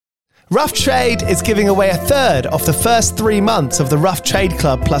Rough Trade is giving away a third of the first 3 months of the Rough Trade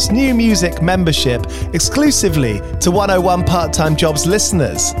Club plus new music membership exclusively to 101 Part-Time Jobs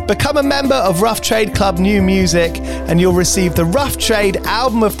listeners. Become a member of Rough Trade Club New Music and you'll receive the Rough Trade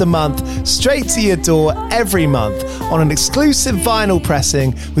Album of the Month straight to your door every month on an exclusive vinyl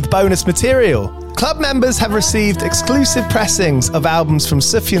pressing with bonus material. Club members have received exclusive pressings of albums from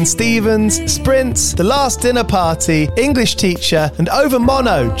Sufjan Stevens, Sprints, The Last Dinner Party, English Teacher, and Over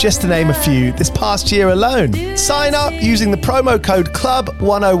Mono, just to name a few, this past year alone. Sign up using the promo code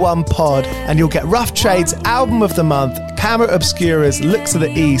CLUB101POD and you'll get Rough Trade's Album of the Month, Camera Obscura's Look to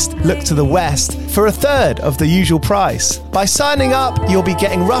the East, Look to the West for a third of the usual price. By signing up, you'll be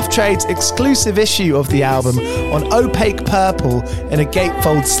getting Rough Trade's exclusive issue of the album on opaque purple in a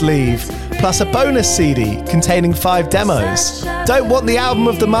gatefold sleeve, plus a bonus CD containing 5 demos. Don't want the album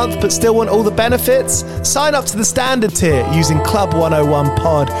of the month but still want all the benefits? Sign up to the standard tier using Club 101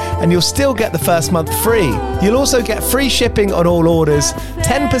 Pod and you'll still get the first month free. You'll also get free shipping on all orders,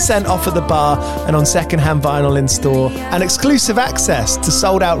 10% off at the bar and on secondhand vinyl in store, and exclusive access to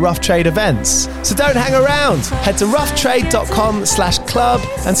sold out Rough Trade events. So don't hang around. Head to roughtrade.com/club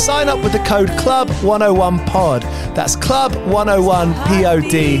and sign up with the code CLUB101POD. That's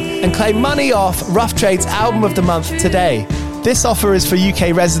CLUB101POD and claim money off Rough Trade's Album of the Month today. This offer is for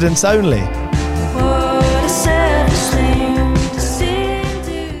UK residents only.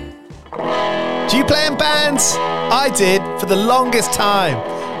 Do you play in bands? I did for the longest time.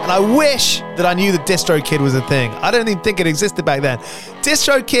 And I wish that I knew that DistroKid was a thing. I don't even think it existed back then.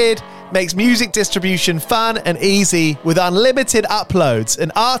 DistroKid makes music distribution fun and easy with unlimited uploads, and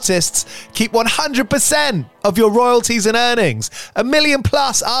artists keep 100% of your royalties and earnings. 1 million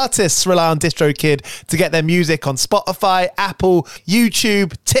plus artists rely on DistroKid to get their music on Spotify, Apple,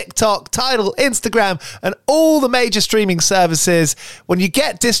 YouTube, TikTok, Tidal, Instagram, and all the major streaming services. When you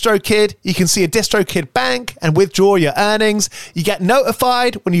get DistroKid, you can see a DistroKid bank and withdraw your earnings. You get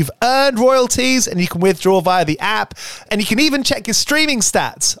notified when you've earned royalties and you can withdraw via the app. And you can even check your streaming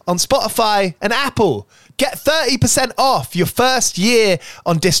stats on Spotify and Apple. Get 30% off your first year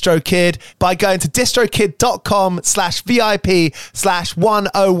on DistroKid by going to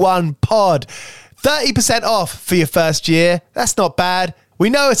distrokid.com/VIP/101pod. 30% off for your first year. That's not bad.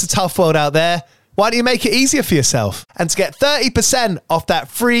 We know it's a tough world out there. Why don't you make it easier for yourself? And to get 30% off that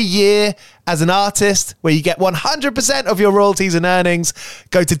free year as an artist, where you get 100% of your royalties and earnings,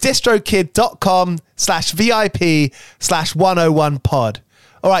 go to distrokid.com/VIP/101pod.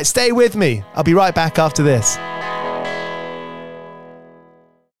 All right, stay with me. I'll be right back after this.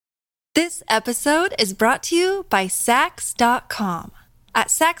 This episode is brought to you by Sax.com.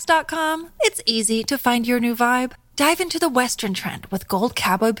 At Sax.com, it's easy to find your new vibe. Dive into the Western trend with gold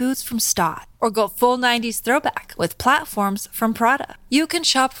cowboy boots from Stott, or go full 90s throwback with platforms from Prada. You can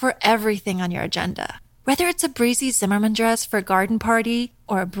shop for everything on your agenda, whether it's a breezy Zimmermann dress for a garden party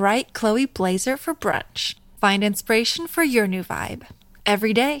or a bright Chloe blazer for brunch. Find inspiration for your new vibe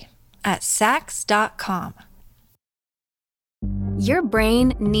every day at Sax.com. Your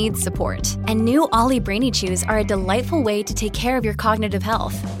brain needs support, and new Ollie Brainy Chews are a delightful way to take care of your cognitive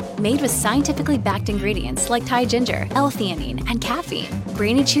health. Made with scientifically backed ingredients like Thai ginger, L-theanine, and caffeine,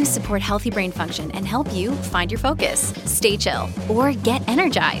 Brainy Chews support healthy brain function and help you find your focus, stay chill, or get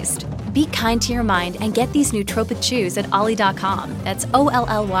energized. Be kind to your mind and get these nootropic chews at ollie.com. That's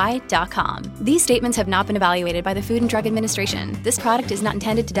OLLY.com. These statements have not been evaluated by the Food and Drug Administration. This product is not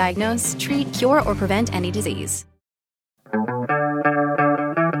intended to diagnose, treat, cure, or prevent any disease.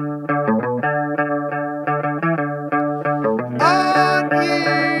 Aren't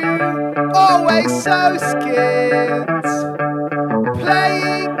you always so skint?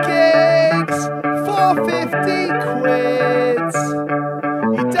 Playing gigs for 50 quid.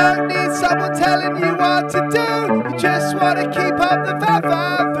 You don't need someone telling you what to do. You just want to keep up the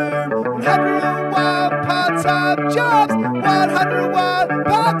va-va-boom. 101 part-time jobs. 101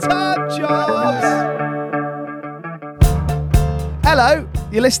 part-time jobs. Hello,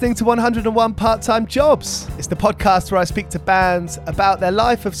 you're listening to 101 Part-Time Jobs. It's the podcast where I speak to bands about their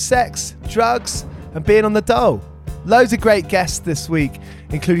life of sex, drugs, and being on the dole. Loads of great guests this week,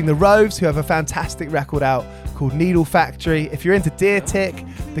 including the Roves, who have a fantastic record out called Needle Factory. If you're into Deer Tick,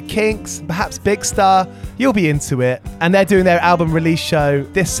 The Kinks, perhaps Big Star, you'll be into it. And they're doing their album release show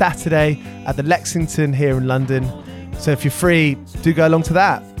this Saturday at the Lexington here in London. So if you're free, do go along to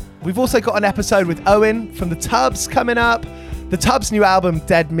that. We've also got an episode with Owen from The Tubs coming up. The Tubs' new album,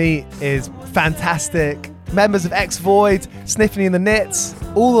 Dead Meat, is fantastic. Members of X-Void, Sniffing in the Knits,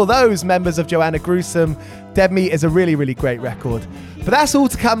 all of those members of Joanna Gruesome. Dead Meat is a really, really great record. But that's all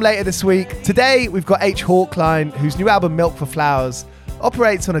to come later this week. Today, we've got Hawkline, whose new album, Milk for Flowers,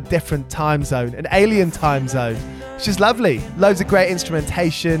 operates on a different time zone, an alien time zone. It's just lovely. Loads of great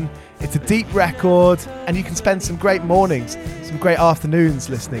instrumentation. It's a deep record, and you can spend some great mornings, some great afternoons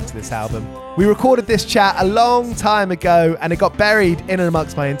listening to this album. We recorded this chat a long time ago, and it got buried in and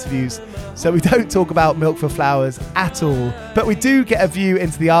amongst my interviews, so we don't talk about Milk for Flowers at all. But we do get a view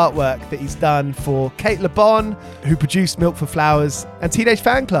into the artwork that he's done for Kate LeBon, who produced Milk for Flowers, and Teenage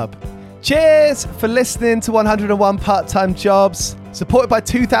Fan Club. Cheers for listening to 101 Part-Time Jobs, supported by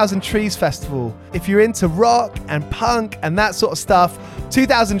 2000 Trees Festival. If you're into rock and punk and that sort of stuff,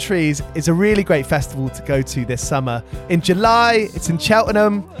 2000 Trees is a really great festival to go to this summer. In July, it's in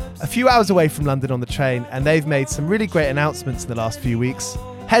Cheltenham, a few hours away from London on the train, and they've made some really great announcements in the last few weeks.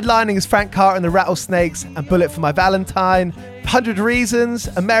 Headlining is Frank Carter and the Rattlesnakes and Bullet for My Valentine, 100 Reasons,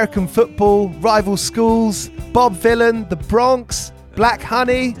 American Football, Rival Schools, Bob Vylan, The Bronx, Black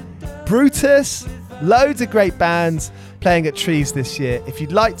Honey, Brutus, loads of great bands playing at Trees this year. If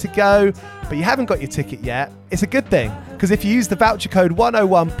you'd like to go, but you haven't got your ticket yet, it's a good thing, because if you use the voucher code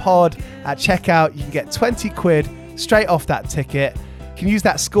 101pod at checkout, you can get 20 quid straight off that ticket. You can use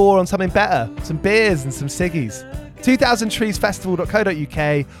that score on something better, some beers and some ciggies.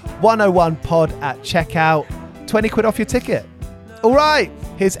 2000treesfestival.co.uk, 101pod at checkout, 20 quid off your ticket. All right,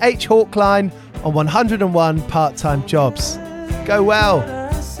 here's H. Hawkline on 101 Part-Time Jobs. Go well.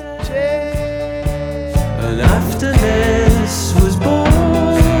 Cheers. And afternoons was born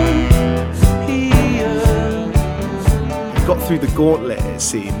here. You've got through the gauntlet, it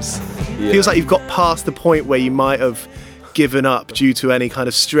seems. Yeah. Feels like you've got past the point where you might have given up due to any kind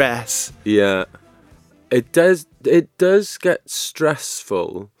of stress. Yeah. It does get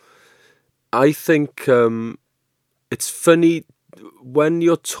stressful. I think it's funny when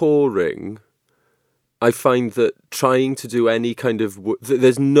you're touring. I find that trying to do any kind of...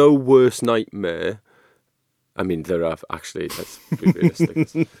 there's no worse nightmare. I mean, there are actually, let's be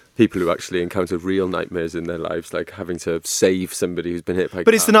realistic, people who actually encountered real nightmares in their lives, like having to save somebody who's been hit by a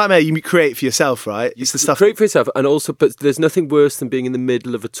But it's car. the nightmare you create for yourself, right? It's the stuff... Create for yourself, and also, but there's nothing worse than being in the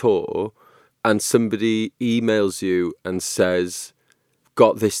middle of a tour and somebody emails you and says,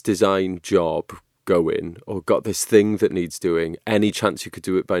 got this design job going, or got this thing that needs doing, any chance you could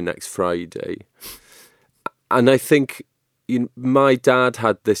do it by next Friday? And I think my dad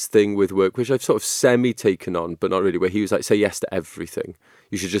had this thing with work, which I've sort of semi-taken on, but not really, where he was like, say yes to everything.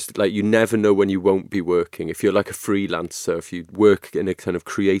 You should just, like, you never know when you won't be working. If you're like a freelancer, if you work in a kind of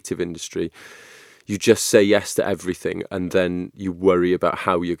creative industry, you just say yes to everything and then you worry about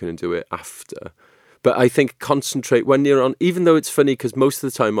how you're going to do it after. But I think concentrate when you're on, even though it's funny because most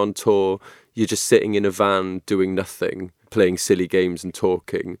of the time on tour, you're just sitting in a van doing nothing, playing silly games and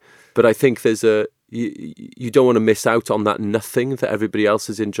talking. But I think there's you don't want to miss out on that nothing that everybody else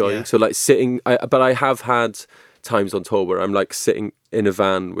is enjoying. Yeah. So like but I have had times on tour where I'm like sitting in a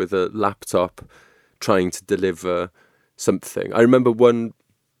van with a laptop trying to deliver something. I remember one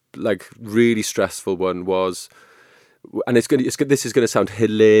like really stressful one was, and this is going to sound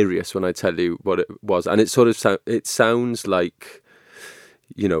hilarious when I tell you what it was, and it sounds like,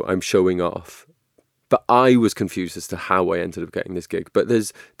 you know, I'm showing off. But I was confused as to how I ended up getting this gig. But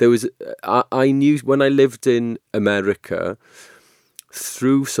I knew when I lived in America,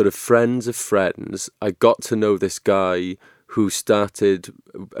 through sort of friends of friends, I got to know this guy who started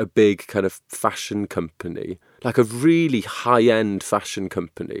a big kind of fashion company, like a really high-end fashion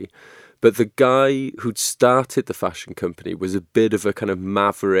company. But the guy who'd started the fashion company was a bit of a kind of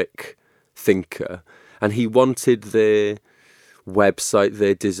maverick thinker. And he wanted their website,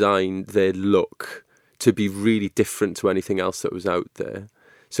 their design, their look to be really different to anything else that was out there.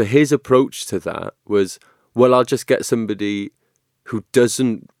 So his approach to that was, well, I'll just get somebody who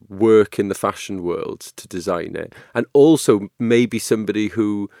doesn't work in the fashion world to design it. And also maybe somebody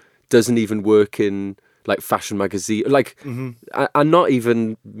who doesn't even work in like fashion magazine, like, and not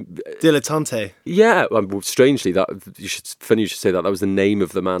even... Dilettante. Yeah, well, strangely, funny you should say that. That was the name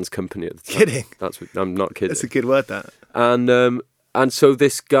of the man's company at the time. Kidding. I'm not kidding. That's a good word, that. And so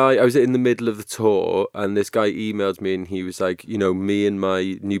this guy, I was in the middle of the tour, and this guy emailed me, and he was like, you know, me and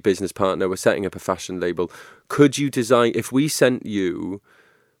my new business partner were setting up a fashion label. Could you design, if we sent you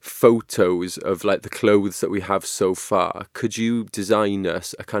photos of like the clothes that we have so far, could you design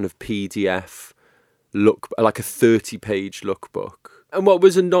us a kind of PDF look, like a 30-page lookbook? And what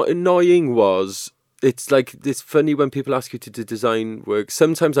was annoying was, it's funny when people ask you to do design work.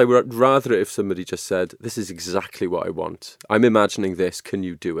 Sometimes I would rather it if somebody just said, this is exactly what I want. I'm imagining this, can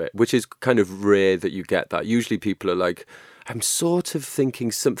you do it? Which is kind of rare that you get that. Usually people are like, I'm sort of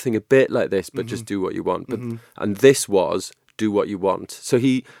thinking something a bit like this, but just do what you want. But and this was, do what you want. So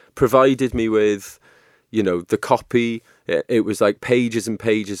he provided me with, you know, the copy. It was like pages and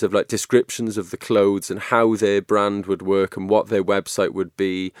pages of like descriptions of the clothes and how their brand would work and what their website would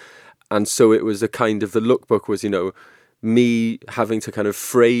be. And so it was a kind of, the lookbook was, you know, me having to kind of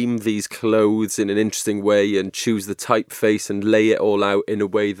frame these clothes in an interesting way and choose the typeface and lay it all out in a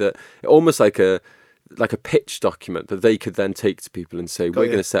way that almost like a pitch document that they could then take to people and say, we're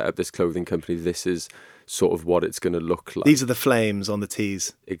going to set up this clothing company. This is sort of what it's going to look like. These are the flames on the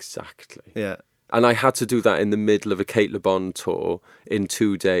tees. Exactly. Yeah. And I had to do that in the middle of a Kate Le Bon tour in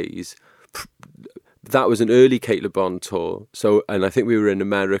 2 days. That was an early Kate Le Bon tour. So, and I think we were in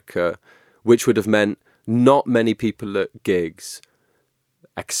America, which would have meant not many people at gigs,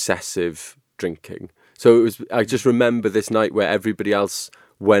 excessive drinking. So it was, I just remember this night where everybody else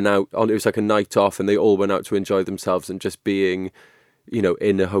went out on, it was like a night off and they all went out to enjoy themselves and just being, you know,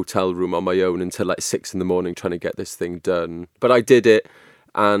 in a hotel room on my own until like 6 a.m. trying to get this thing done. But I did it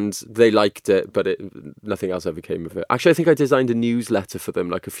and they liked it, but nothing else ever came of it. Actually, I think I designed a newsletter for them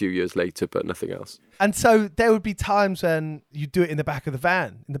like a few years later, but nothing else. And so there would be times when you do it in the back of the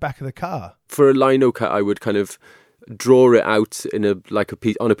van, in the back of the car. For a lino cut, I would kind of draw it out in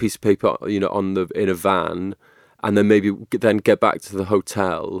on a piece of paper, you know, in a van, and then maybe then get back to the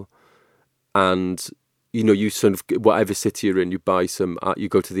hotel, and you know, you sort of whatever city you're in, you buy some, you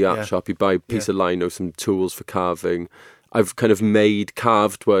go to the art shop, you buy a piece of lino, some tools for carving. I've kind of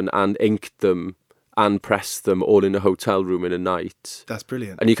carved one and inked them and pressed them all in a hotel room in a night. That's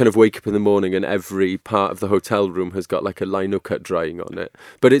brilliant. And you kind of wake up in the morning and every part of the hotel room has got like a lino cut drying on it.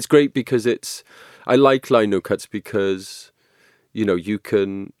 But it's great because I like lino cuts because, you know, you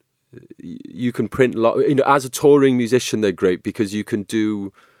can print a lot. You know, as a touring musician, they're great because you can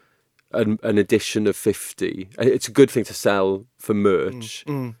do an edition of 50. It's a good thing to sell for merch.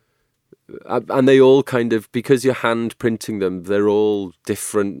 And they all kind of, because you're hand printing them, they're all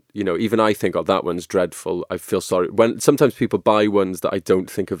different. You know, even I think, oh, that one's dreadful. I feel sorry. When sometimes people buy ones that I don't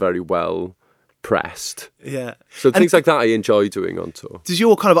think are very well pressed. Yeah. So things like that I enjoy doing on tour. Does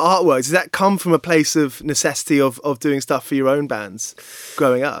your kind of artwork, does that come from a place of necessity of doing stuff for your own bands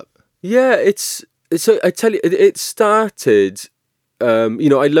growing up? Yeah, it's I tell you, it started, you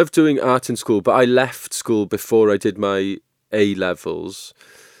know, I loved doing art in school, but I left school before I did my A-levels.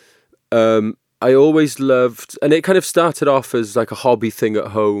 I always loved, and it kind of started off as like a hobby thing at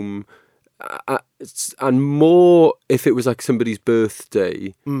home, and more if it was like somebody's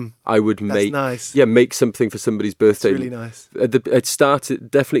birthday, I would make something for somebody's birthday. That's really nice.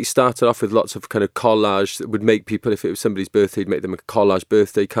 It definitely started off with lots of kind of collage that would make people, if it was somebody's birthday, make them a collage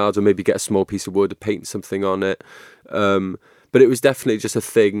birthday card, or maybe get a small piece of wood and paint something on it. But it was definitely just a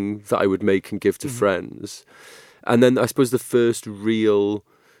thing that I would make and give to friends. And then I suppose the first real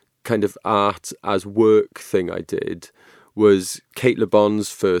kind of art as work thing I did was Kate Le Bon's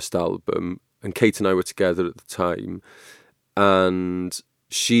first album, and Kate and I were together at the time, and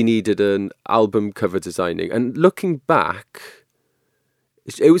she needed an album cover designing, and looking back,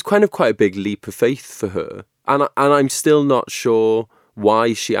 it was kind of quite a big leap of faith for her, and I'm still not sure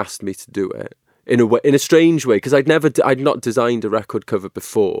why she asked me to do it in a strange way, because I'd not designed a record cover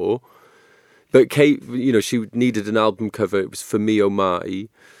before, but Kate, you know, she needed an album cover. It was For Me Oh My.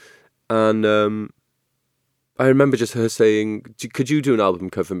 And I remember just her saying, could you do an album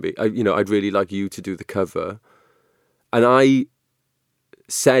cover? I'd really like you to do the cover. And I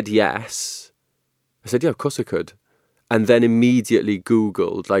said yes. I said, yeah, of course I could. And then immediately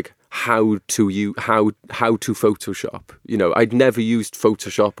Googled like how to Photoshop. You know, I'd never used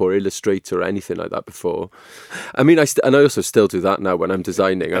Photoshop or Illustrator or anything like that before. I mean, I also still do that now when I'm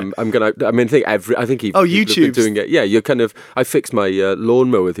designing. I think even YouTube's doing it. Yeah, you're kind of. I fixed my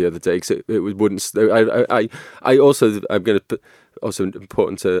lawnmower the other day because it wouldn't. I'm going to put, also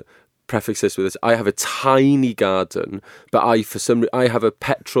important to prefix this with this. I have a tiny garden, but I have a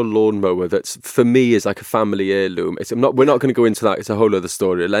petrol lawnmower that's for me is like a family heirloom. We're not going to go into that. It's a whole other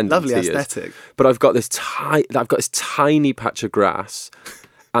story. Lovely aesthetic. But I've got this tiny patch of grass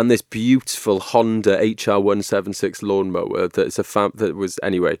and this beautiful Honda HR176 lawnmower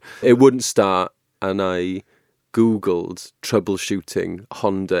it wouldn't start, and I Googled troubleshooting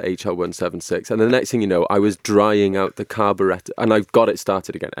Honda HR176, and the next thing you know, I was drying out the carburetor, and I've got it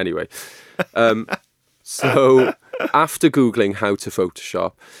started again. Anyway, so after Googling how to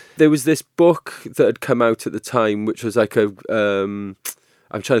Photoshop, there was this book that had come out at the time, which was like I'm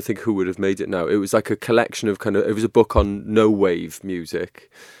trying to think who would have made it now. It was like a collection of it was a book on no wave music,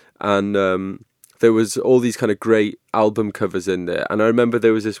 and there was all these kind of great album covers in there. And I remember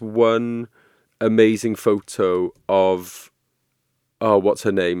there was this one amazing photo of what's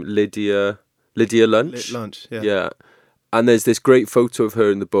her name, Lydia Lunch. Lunch, yeah. And there's this great photo of her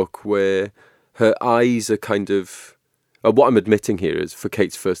in the book where her eyes are kind of... what I'm admitting here is for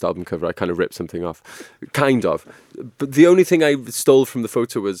Kate's first album cover, I kind of ripped something off. Kind of. But the only thing I stole from the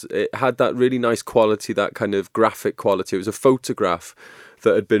photo was it had that really nice quality, that kind of graphic quality. It was a photograph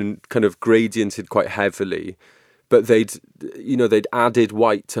that had been kind of gradiented quite heavily, but they'd added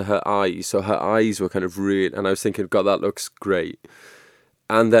white to her eyes. So her eyes were kind of real. And I was thinking, God, that looks great.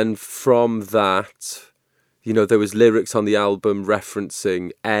 And then from that, there was lyrics on the album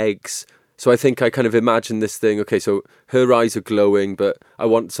referencing eggs. So I think I kind of imagined this thing, okay, so her eyes are glowing, but I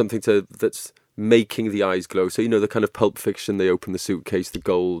want something that's making the eyes glow. So, the kind of Pulp Fiction, they open the suitcase, the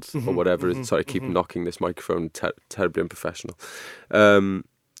gold or whatever. Sorry, I keep knocking this microphone, terribly unprofessional.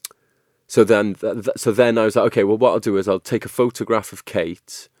 So then I was like, okay, well, what I'll do is I'll take a photograph of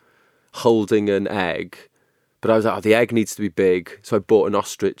Kate holding an egg. But I was like, the egg needs to be big. So I bought an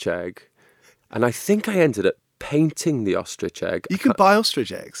ostrich egg. And I think I ended up painting the ostrich egg. You can buy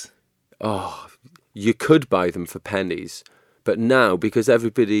ostrich eggs? Oh, you could buy them for pennies. But now, because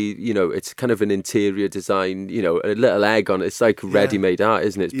everybody, it's kind of an interior design, a little egg on it. It's like ready-made art,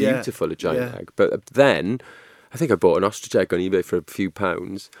 isn't it? It's beautiful, a giant egg. But then, I think I bought an ostrich egg on eBay for a few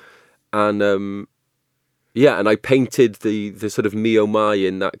pounds. And, and I painted the sort of Me Oh My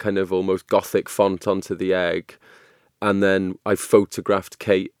in that kind of almost gothic font onto the egg. And then I photographed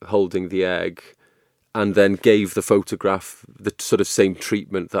Kate holding the egg. And then gave the photograph the sort of same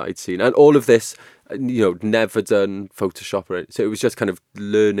treatment that I'd seen. And all of this, never done Photoshop or anything. So it was just kind of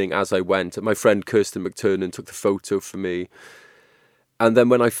learning as I went. And my friend Kirsten McTurnan took the photo for me. And then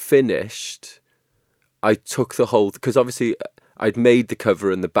when I finished, I took the whole... Because obviously I'd made the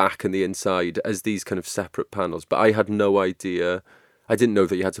cover and the back and the inside as these kind of separate panels. But I had no idea... I didn't know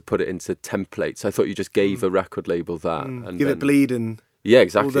that you had to put it into templates. I thought you just gave a record label that. And give it bleed and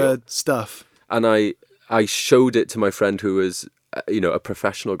exactly. all the stuff. And I showed it to my friend who was, a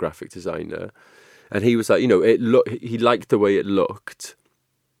professional graphic designer. And he was like, he liked the way it looked.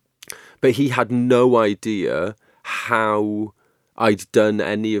 But he had no idea how I'd done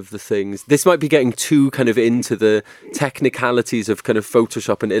any of the things. This might be getting too kind of into the technicalities of kind of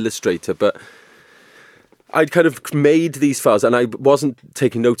Photoshop and Illustrator, but I'd kind of made these files and I wasn't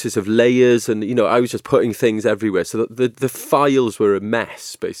taking notice of layers and, I was just putting things everywhere. So the files were a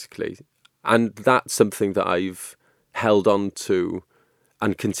mess, basically. And that's something that I've held on to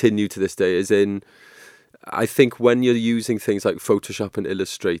and continue to this day, is in, I think when you're using things like Photoshop and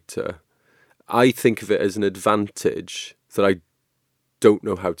Illustrator, I think of it as an advantage that I don't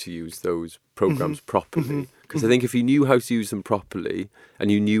know how to use those programs properly. Because I think if you knew how to use them properly and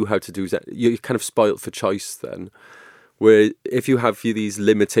you knew how to do that, you're kind of spoilt for choice then. Where if you have these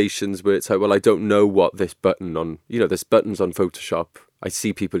limitations where it's like, well, I don't know what this button on, this button's on Photoshop. I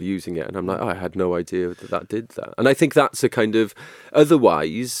see people using it and I'm like, I had no idea that did that. And I think that's a kind of,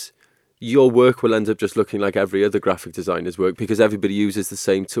 otherwise, your work will end up just looking like every other graphic designer's work because everybody uses the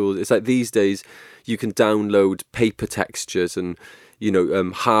same tools. It's like these days you can download paper textures and,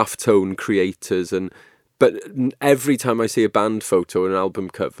 half-tone creators but every time I see a band photo or an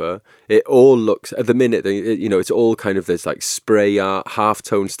album cover, it all looks, at the minute, it's all kind of this like spray art,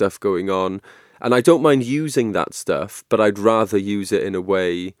 half-tone stuff going on. And I don't mind using that stuff, but I'd rather use it in a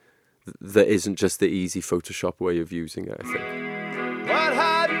way that isn't just the easy Photoshop way of using it, I think.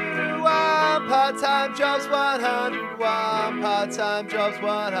 101 part-time jobs, 101 part-time jobs,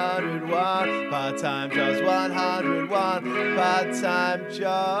 101 part-time jobs, 101 part-time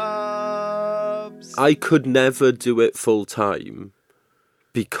jobs. I could never do it full-time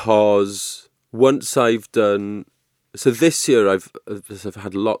because once I've done... So this year I've had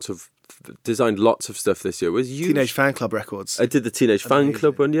designed lots of stuff this year. Teenage Fan Club records. I did the Teenage Fan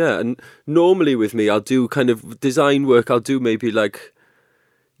Club one, yeah. And normally with me, I'll do kind of design work. I'll do maybe like,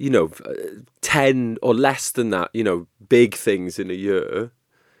 10 or less than that, big things in a year.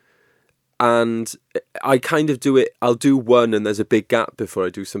 And I kind of do it, I'll do one and there's a big gap before I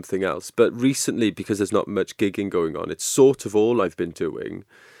do something else. But recently, because there's not much gigging going on, it's sort of all I've been doing.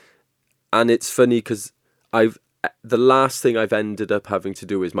 And it's funny because the last thing I've ended up having to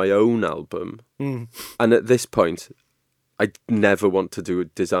do is my own album. And at this point, I never want to do a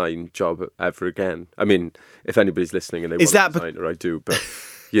design job ever again. I mean, if anybody's listening and they want a designer, I do. But,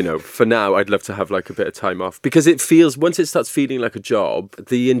 for now, I'd love to have like a bit of time off. Because it feels, once it starts feeling like a job,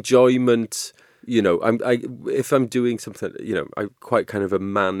 the enjoyment, if I'm doing something, I'm quite kind of a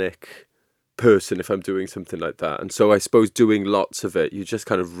manic person if I'm doing something like that. And so I suppose doing lots of it, you just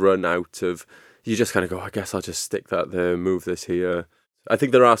kind of run out of... You just kind of go, I guess I'll just stick that there, move this here. I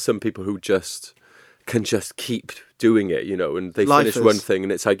think there are some people who can just keep doing it, and they finish one thing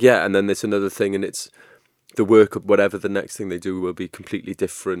and it's like, and then there's another thing and it's the work of whatever the next thing they do will be completely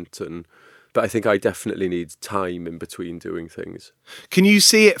different. And But I think I definitely need time in between doing things. Can you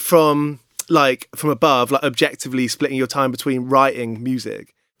see it from above, like objectively splitting your time between writing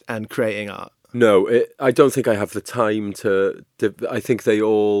music and creating art? No, I don't think I have the time to. I think they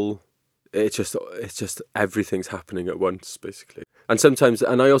all. It's just everything's happening at once, basically. And sometimes,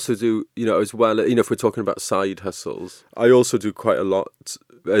 and I also do, as well. If we're talking about side hustles, I also do quite a lot.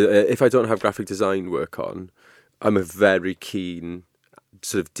 If I don't have graphic design work on, I'm a very keen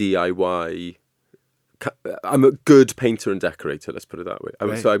sort of DIY. I'm a good painter and decorator, let's put it that way.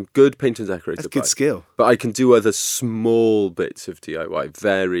 So I'm good painter and decorator. That's good skill. But I can do other small bits of DIY,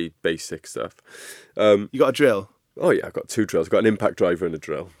 very basic stuff. You got a drill? Oh yeah, I've got 2 drills. I've got an impact driver and a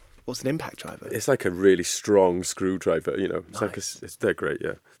drill. What's an impact driver? It's like a really strong screwdriver, Nice. They're great,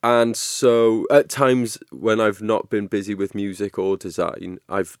 yeah. And so at times when I've not been busy with music or design,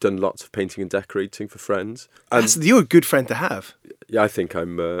 I've done lots of painting and decorating for friends. And You're a good friend to have. yeah, I think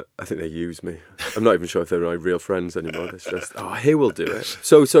they use me. I'm not even sure if they're my real friends anymore. It's just, he will do it.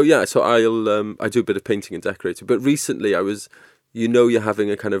 So I do a bit of painting and decorating. But recently I was, you're having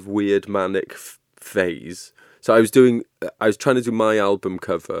a kind of weird manic phase. So I was trying to do my album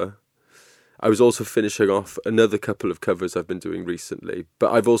cover. I was also finishing off another couple of covers I've been doing recently,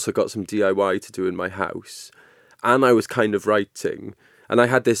 but I've also got some DIY to do in my house. And I was kind of writing, and I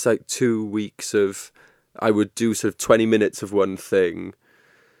had this 2 weeks of, I would do sort of 20 minutes of one thing.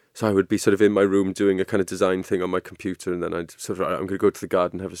 So I would be sort of in my room doing a kind of design thing on my computer, and then I'd sort of, I'm going to go to the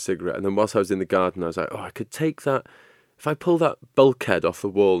garden, have a cigarette. And then whilst I was in the garden, I was like, I could take that. If I pull that bulkhead off the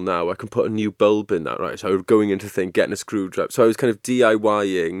wall now, I can put a new bulb in that, right? So I was going into getting a screwdriver. So I was kind of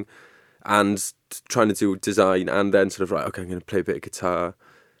DIYing and trying to do design, and then sort of, I'm going to play a bit of guitar.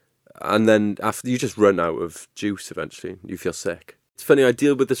 And then after, you just run out of juice eventually. You feel sick. It's funny, I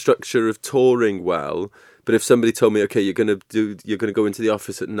deal with the structure of touring well, but if somebody told me, okay, you're going to go into the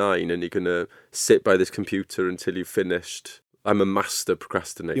office at 9 and you're going to sit by this computer until you've finished, I'm a master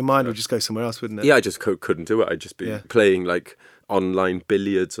procrastinator. Your mind would just go somewhere else, wouldn't it? Yeah, I just couldn't do it. I'd just be playing online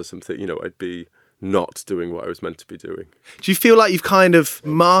billiards or something. I'd be not doing what I was meant to be doing. Do you feel like you've kind of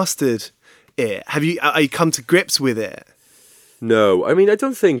mastered it? Are you come to grips with it? No, I mean, I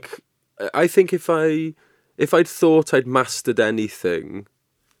don't think. I think if I'd thought I'd mastered anything,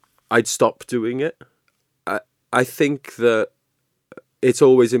 I'd stop doing it. I think that it's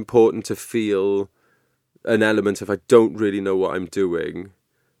always important to feel an element of I don't really know what I'm doing,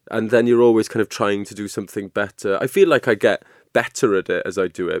 and then you're always kind of trying to do something better. I feel like I get better at it as I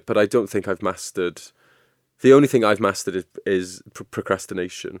do it, but I don't think I've mastered. The only thing I've mastered is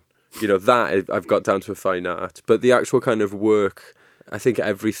procrastination. That I've got down to a fine art. But the actual kind of work, I think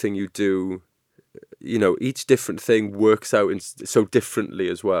everything you do, each different thing works out so differently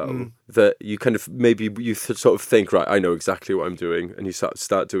as well, that you kind of, maybe you sort of think, right, I know exactly what I'm doing, and you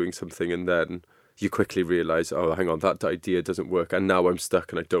start doing something, and then you quickly realise, oh, hang on, that idea doesn't work, and now I'm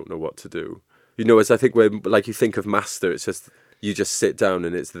stuck and I don't know what to do. As I think when, you think of master, it's just, you just sit down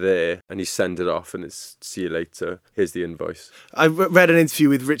and it's there, and you send it off, and it's, see you later, here's the invoice. I read an interview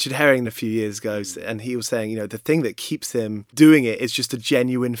with Richard Herring a few years ago, and he was saying, the thing that keeps him doing it is just a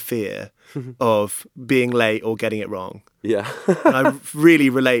genuine fear of being late or getting it wrong. Yeah. And I really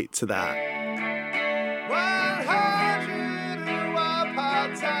relate to that.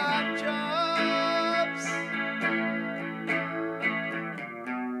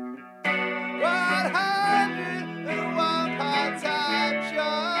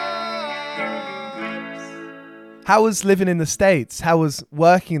 How was living in the States? How was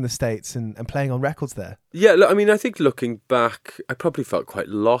working in the States and playing on records there? Yeah, I mean, I think looking back, I probably felt quite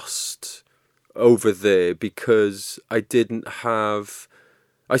lost over there because I didn't have...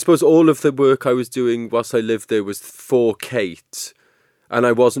 I suppose all of the work I was doing whilst I lived there was for Kate, and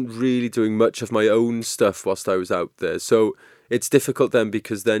I wasn't really doing much of my own stuff whilst I was out there. So it's difficult then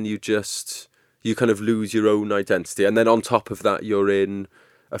because then you kind of lose your own identity. And then on top of that, you're in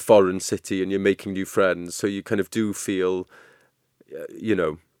a foreign city and you're making new friends, so you kind of do feel,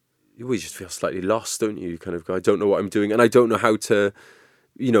 you just feel slightly lost, don't you? You kind of go, I don't know what I'm doing, and I don't know how to,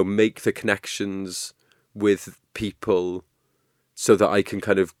 make the connections with people so that I can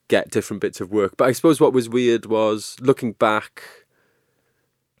kind of get different bits of work. But I suppose what was weird was, looking back,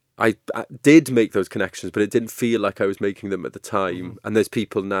 I did make those connections, but it didn't feel like I was making them at the time. And there's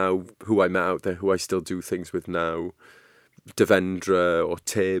people now who I met out there who I still do things with now. Devendra or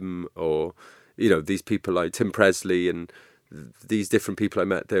Tim or these people like Tim Presley and these different people I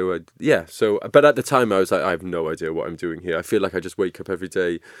met there were but at the time I was like, I have no idea what I'm doing here. I feel like I just wake up every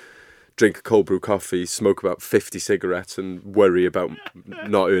day drink a cold brew coffee, smoke about 50 cigarettes, and worry about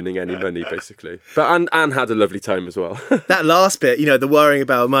not earning any money, basically. But Anne had a lovely time as well. That last bit, the worrying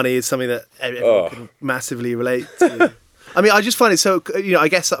about money is something that everyone can massively relate to. I mean, I just find it so, I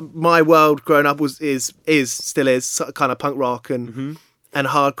guess my world growing up still is kind of punk rock and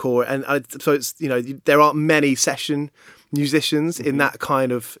hardcore. And so it's, there aren't many session musicians in that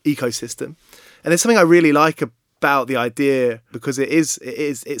kind of ecosystem. And there's something I really like about the idea, because it's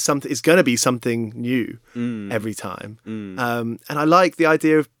going to be something new every time. And I like the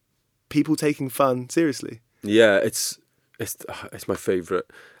idea of people taking fun seriously. Yeah, it's my favourite,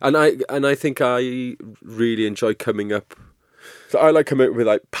 and I think I really enjoy coming up. So I like coming up with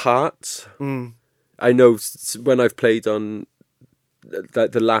like parts. I know when I've played on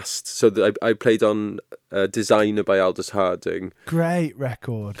the last, so I played on Designer by Aldous Harding. Great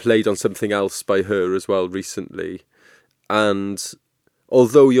record. Played on something else by her as well recently, and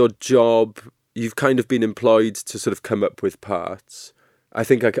although your job, you've kind of been employed to sort of come up with parts. I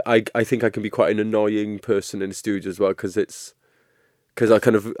think I think I can be quite an annoying person in the studio as well, because I'll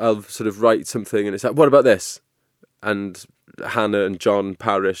sort of write something and it's like, what about this? And Hannah and John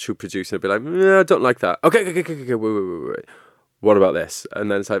Parrish, who produce it, will be like, I don't like that. Okay, wait. What about this?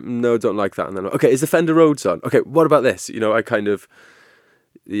 And then it's like, no, don't like that. And then, okay, is the Fender Rhodes on? Okay, what about this? I kind of,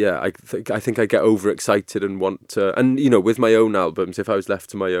 I think I get overexcited and want to, and with my own albums, if I was left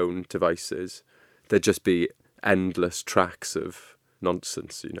to my own devices, there'd just be endless tracks of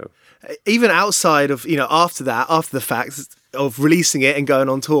nonsense, Even outside of, after the fact of releasing it and going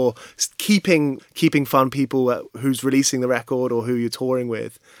on tour, keeping fun people who's releasing the record or who you're touring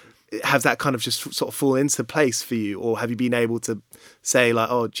with, have that kind of just sort of fall into place for you? Or have you been able to say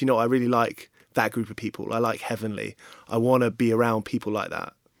like, oh, do you know what? I really like that group of people. I like Heavenly. I want to be around people like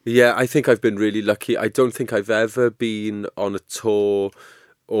that. Yeah, I think I've been really lucky. I don't think I've ever been on a tour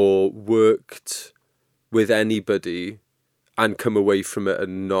or worked with anybody and come away from it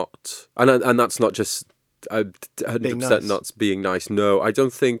and not, and that's not just 100% nice. Not being nice. No, I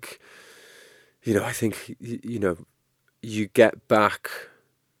don't think, I think, you get back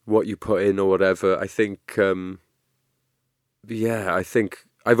what you put in or whatever. I think, I think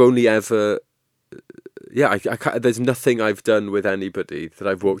I've only ever, there's nothing I've done with anybody that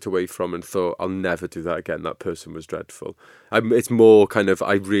I've walked away from and thought, I'll never do that again. That person was dreadful. It's more kind of,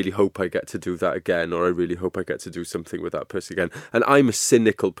 I really hope I get to do that again, or I really hope I get to do something with that person again. And I'm a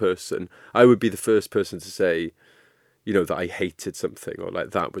cynical person. I would be the first person to say, that I hated something or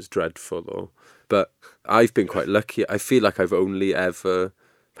like that was dreadful. But I've been quite lucky. I feel like I've only ever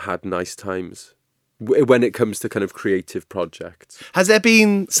had nice times when it comes to kind of creative projects. Has there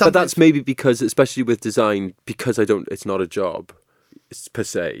been something? But that's maybe because, especially with design, because it's not a job per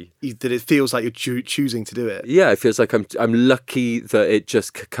se. That it feels like you're choosing to do it. Yeah, it feels like I'm lucky that it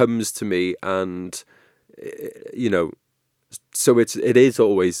just comes to me, and so it is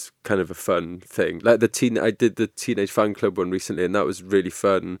always kind of a fun thing. Like I did the Teenage Fan Club one recently, and that was really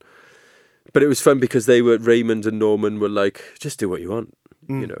fun. But it was fun because Raymond and Norman were like, just do what you want,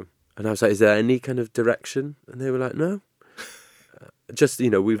 And I was like, is there any kind of direction? And they were like, no. Just,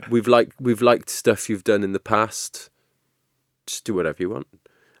 we've liked stuff you've done in the past. Just do whatever you want.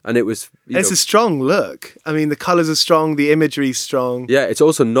 And it was, it's a strong look. I mean, the colours are strong, the imagery's strong. Yeah, it's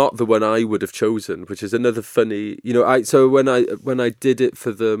also not the one I would have chosen, which is another funny, so when I did it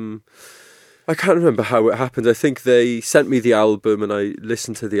for them, I can't remember how it happened. I think they sent me the album and I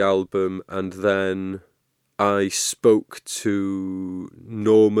listened to the album, and then I spoke to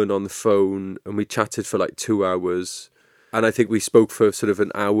Norman on the phone and we chatted for like 2 hours. And I think we spoke for sort of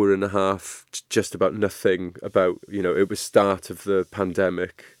an hour and a half, just about nothing, about, it was start of the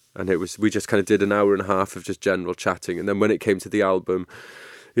pandemic. And we just kind of did an hour and a half of just general chatting. And then when it came to the album,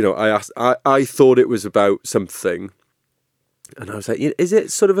 I thought it was about something. And I was like, is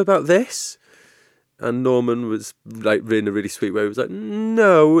it sort of about this? And Norman was like, in a really sweet way, he was like,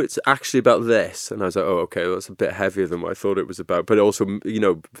 no, it's actually about this. And I was like, oh, okay, well, that's a bit heavier than what I thought it was about, but also,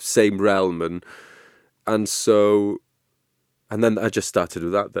 same realm. And so, and then I just started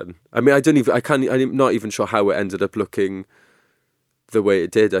with that then. I mean, I'm not even sure how it ended up looking the way it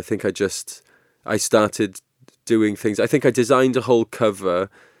did. I think I started doing things. I think I designed a whole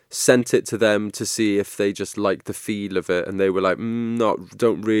cover, sent it to them to see if they just liked the feel of it. And they were like,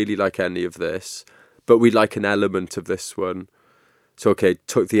 don't really like any of this. But we like an element of this one. So, okay,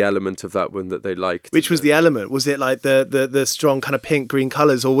 took the element of that one that they liked. Which was the element? Was it like the strong kind of pink, green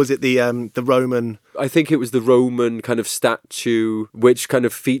colours, or was it the Roman? I think it was the Roman kind of statue, which kind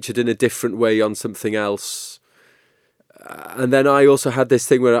of featured in a different way on something else. And then I also had this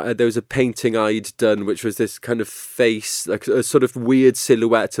thing where there was a painting I'd done, which was this kind of face, like a sort of weird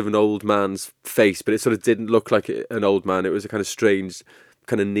silhouette of an old man's face, but it sort of didn't look like an old man. It was a kind of strange,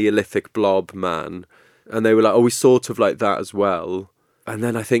 kind of Neolithic blob man. And they were like, oh, we sort of like that as well. And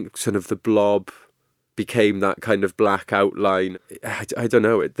then I think sort of the blob became that kind of black outline. I don't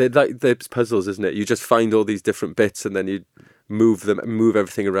know. They're puzzles, isn't it? You just find all these different bits and then you move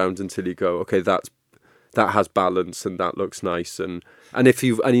everything around until you go, okay, that has balance and that looks nice. And if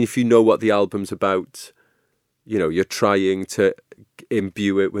you know what the album's about, you know, you're trying to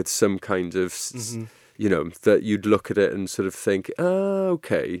imbue it with some kind of, you know, that you'd look at it and sort of think, oh,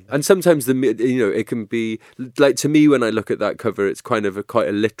 okay. And sometimes it can be like, to me, when I look at that cover, it's kind of quite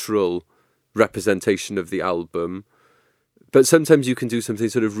a literal representation of the album. But sometimes you can do something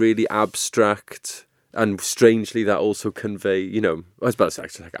sort of really abstract. And strangely, that also convey, you know, I was about to say,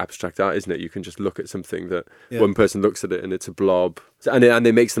 it's like abstract art, isn't it? You can just look at something that one person looks at it and it's a blob, and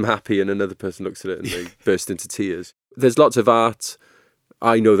it makes them happy, and another person looks at it and they burst into tears. There's lots of art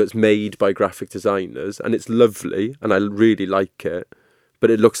I know that's made by graphic designers, and it's lovely, and I really like it,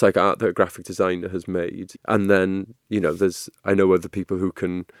 but it looks like art that a graphic designer has made. And then, you know, I know other people who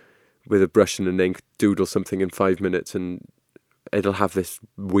can, with a brush and an ink, doodle something in 5 minutes and it'll have this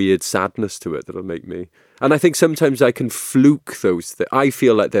weird sadness to it that'll make me. And I think sometimes I can fluke those things. I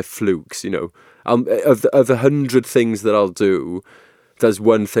feel like they're flukes, you know. Of 100 things that I'll do, there's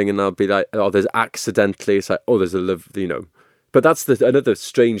one thing and I'll be like, oh, there's accidentally, it's like, oh, there's a love, you know. But that's another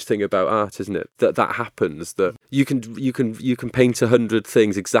strange thing about art, isn't it? That happens, that you can paint 100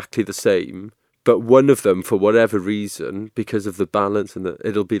 things exactly the same, but one of them, for whatever reason, because of the balance, and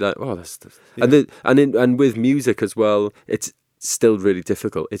it'll be like, oh, that's yeah. And with music as well, it's still really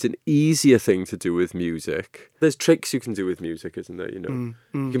difficult. It's an easier thing to do with music. There's tricks you can do with music, isn't there? You know,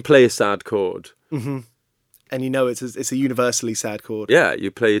 you can play a sad chord, and you know it's a universally sad chord. Yeah, you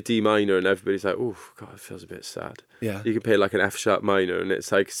play a D minor, and everybody's like, "Oh, God, it feels a bit sad." Yeah, you can play like an F sharp minor, and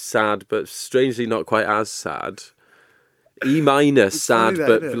it's like sad, but strangely not quite as sad. E minor, sad,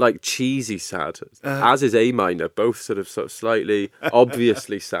 but like cheesy sad. As is A minor, both sort of slightly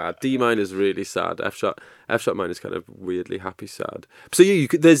obviously sad. D minor is really sad. F sharp minor is kind of weirdly happy sad. So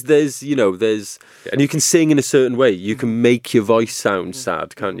there's and you can sing in a certain way. You can make your voice sound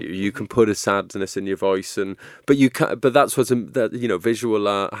sad, can't you? You can put a sadness in your voice, but that's what's visual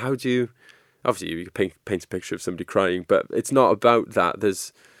art. How do you? Obviously, you paint a picture of somebody crying, but it's not about that.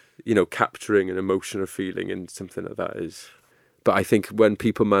 There's capturing an emotion or feeling and something like that is. But I think when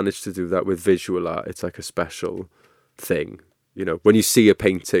people manage to do that with visual art, it's like a special thing. You know, when you see a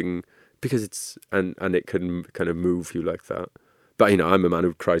painting, because it's and it can kind of move you like that. But I'm a man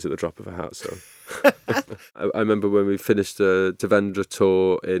who cries at the drop of a hat. So I remember when we finished the Devendra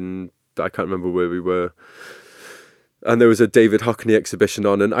tour I can't remember where we were. And there was a David Hockney exhibition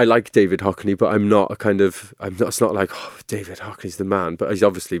on, and I like David Hockney, but it's not like, oh, David Hockney's the man, but he's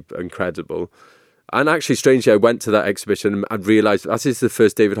obviously incredible. And actually, strangely, I went to that exhibition and realised that is the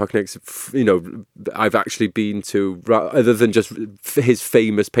first David Hockney I've actually been to, other than just his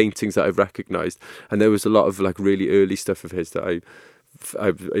famous paintings that I've recognised. And there was a lot of like really early stuff of his that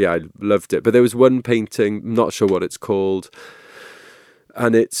I loved it. But there was one painting, not sure what it's called,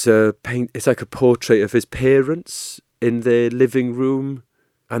 and it's like a portrait of his parents in their living room,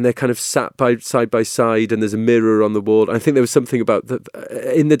 and they're kind of sat side by side, and there's a mirror on the wall. And I think there was something about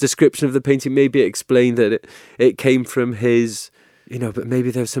in the description of the painting, maybe it explained that it came from his, but maybe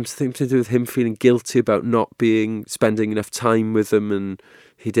there was something to do with him feeling guilty about not spending enough time with them, and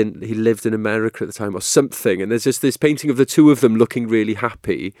he lived in America at the time or something. And there's just this painting of the two of them looking really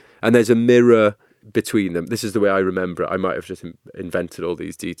happy, and there's a mirror between them. This is the way I remember it. I might have just invented all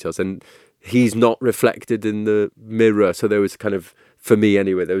these details, and he's not reflected in the mirror, so there was kind of, for me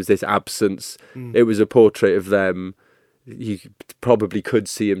anyway, there was this absence. It was a portrait of them. He probably could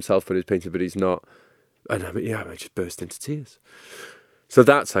see himself when he was painting, but he's not. And I just burst into tears. So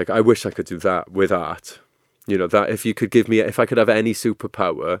that's like, I wish I could do that with art. That if I could have any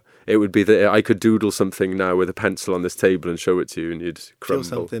superpower, it would be that I could doodle something now with a pencil on this table and show it to you, and you'd crumble.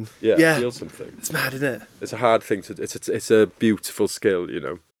 Feel something. Yeah, feel something. It's mad, isn't it? It's a hard thing to. It's a beautiful skill,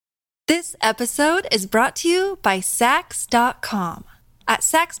 This episode is brought to you by Sax.com. At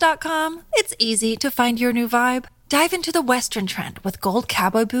Sax.com, it's easy to find your new vibe. Dive into the Western trend with gold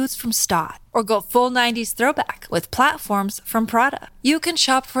cowboy boots from Stott, or go full 90s throwback with platforms from Prada. You can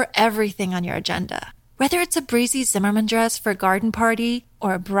shop for everything on your agenda, whether it's a breezy Zimmermann dress for a garden party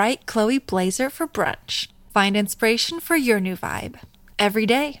or a bright Chloe blazer for brunch. Find inspiration for your new vibe every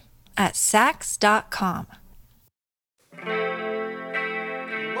day at Sax.com.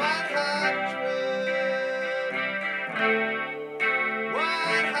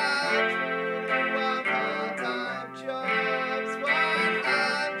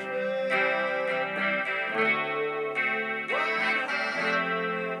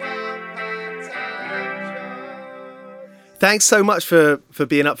 Thanks so much for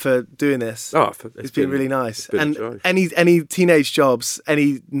being up for doing this. Oh, it's been really nice. And any teenage jobs,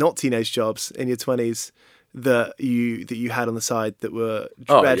 any not teenage jobs in your 20s that you had on the side that were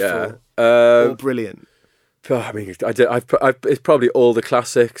dreadful or brilliant? I mean, it's probably all the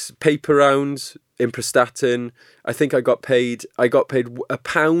classics. Paper rounds, improstatin. I think I got paid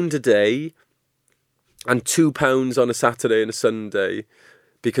 £1 a day and £2 on a Saturday and a Sunday,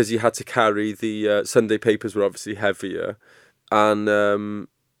 because you had to carry the Sunday papers were obviously heavier, and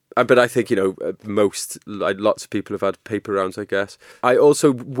but I think lots of people have had paper rounds, I guess. I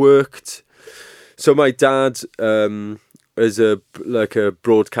also worked. So my dad is a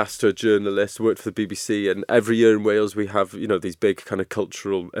broadcaster journalist, worked for the BBC, and every year in Wales we have these big kind of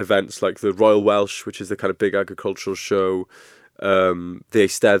cultural events like the Royal Welsh, which is the kind of big agricultural show. The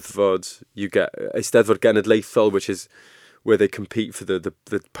Eisteddfod, you get Eisteddfod Genedlaethol, which is where they compete for the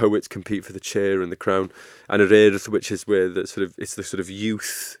poets compete for the chair and the crown, and Yr Urdd, which is where it's the sort of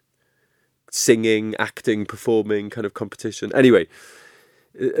youth singing, acting, performing kind of competition. Anyway,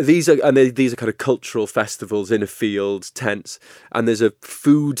 these are kind of cultural festivals in a field, tents, and there's a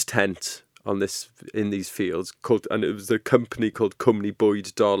food tent in these fields and it was a company called Cwmni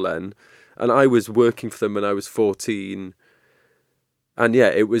Bwyd Dolen, and I was working for them when I was 14. And yeah,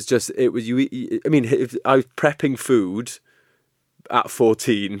 I was prepping food at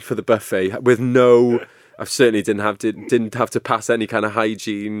 14 for the buffet with I certainly didn't have to pass any kind of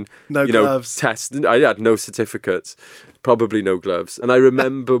hygiene, gloves. Test. I had no certificates, probably no gloves. And I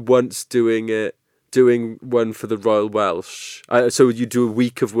remember once doing one for the Royal Welsh. So you do a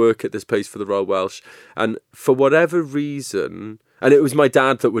week of work at this place for the Royal Welsh, and for whatever reason, and it was my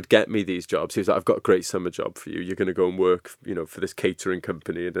dad that would get me these jobs. He was like, "I've got a great summer job for you. You're going to go and work, for this catering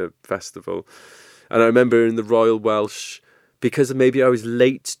company at a festival." And I remember in the Royal Welsh, because maybe I was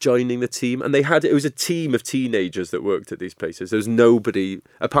late joining the team, and it was a team of teenagers that worked at these places. There was nobody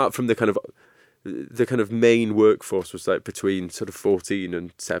apart from the kind of main workforce was like between sort of 14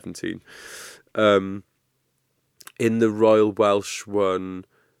 and 17. In the Royal Welsh one,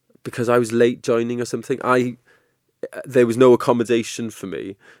 because I was late joining or something, there was no accommodation for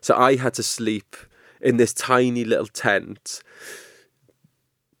me, so I had to sleep in this tiny little tent,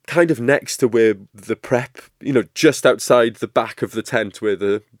 kind of next to where the prep, just outside the back of the tent where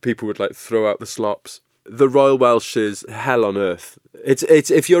the people would like throw out the slops. The Royal Welsh is hell on earth. It's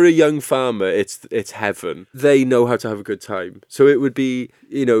if you're a young farmer, it's heaven. They know how to have a good time. So it would be,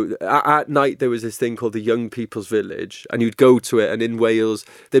 at night there was this thing called the Young People's Village, and you'd go to it, and in Wales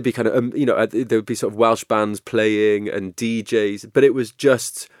there'd be kind of there would be sort of Welsh bands playing and DJs, but it was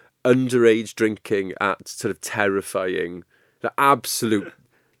just underage drinking at sort of terrifying, the absolute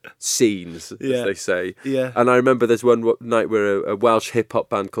scenes, as they say. Yeah. And I remember there's one night where a Welsh hip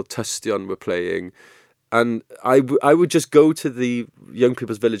hop band called Tystion were playing. And I would just go to the Young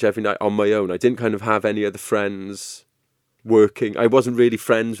People's Village every night on my own. I didn't kind of have any other friends working. I wasn't really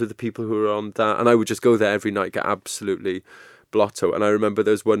friends with the people who were on that. And I would just go there every night, get absolutely blotto. And I remember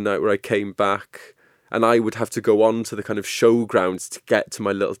there was one night where I came back and I would have to go on to the kind of showgrounds to get to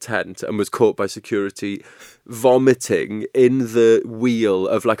my little tent, and was caught by security vomiting in the wheel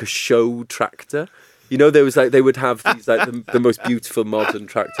of like a show tractor. There was they would have these the most beautiful modern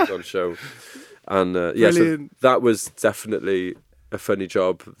tractors on show. And so that was definitely a funny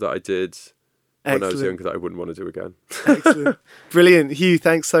job that I did when I was younger that I wouldn't want to do again. Excellent. Brilliant. Hugh,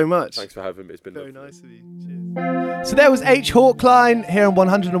 thanks so much. Thanks for having me. It's been very nice of you. Cheers. So there was H. Hawkline here on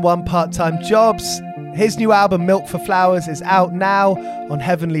 101 Part-Time Jobs. His new album, Milk for Flowers, is out now on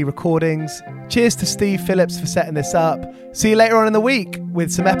Heavenly Recordings. Cheers to Steve Phillips for setting this up. See you later on in the week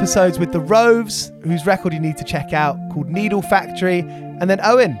with some episodes with The Roves, whose record you need to check out, called Needle Factory, and then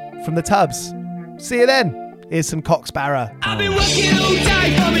Owen from The Tubs. See you then. Here's some Cocksparrow. I've been working all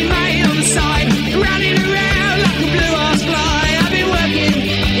day for me mate on the side, running around like a blue ass fly. I've been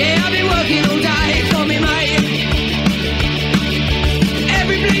working all day for me mate.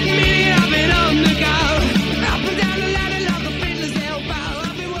 Every bleeding minute I've been on the go, up and down the ladder like a fiddler's elbow.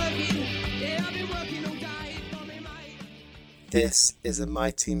 I've been working all day for me mate. This is a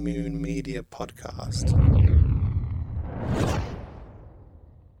Mighty Moon Media podcast.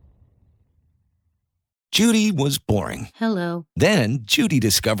 Judy was boring. Hello. Then Judy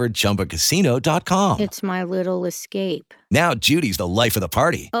discovered ChumbaCasino.com. It's my little escape. Now Judy's the life of the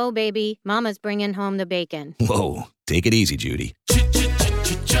party. Oh, baby, mama's bringing home the bacon. Whoa, take it easy, Judy.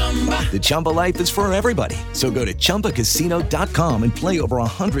 The Chumba life is for everybody. So go to ChumbaCasino.com and play over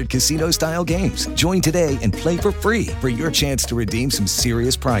 100 casino-style games. Join today and play for free for your chance to redeem some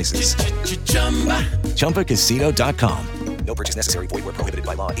serious prizes. ChumbaCasino.com. No purchase necessary. Void where prohibited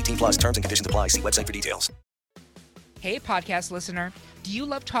by law. 18+ terms and conditions apply. See website for details. Hey, podcast listener. Do you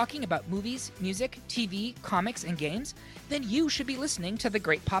love talking about movies, music, TV, comics, and games? Then you should be listening to The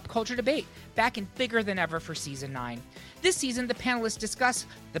Great Pop Culture Debate, back and bigger than ever for Season 9. This season, the panelists discuss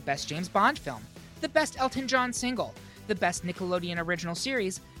the best James Bond film, the best Elton John single, the best Nickelodeon original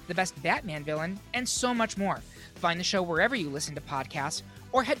series, the best Batman villain, and so much more. Find the show wherever you listen to podcasts,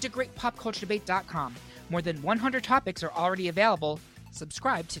 or head to greatpopculturedebate.com. More than 100 topics are already available.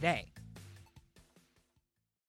 Subscribe today.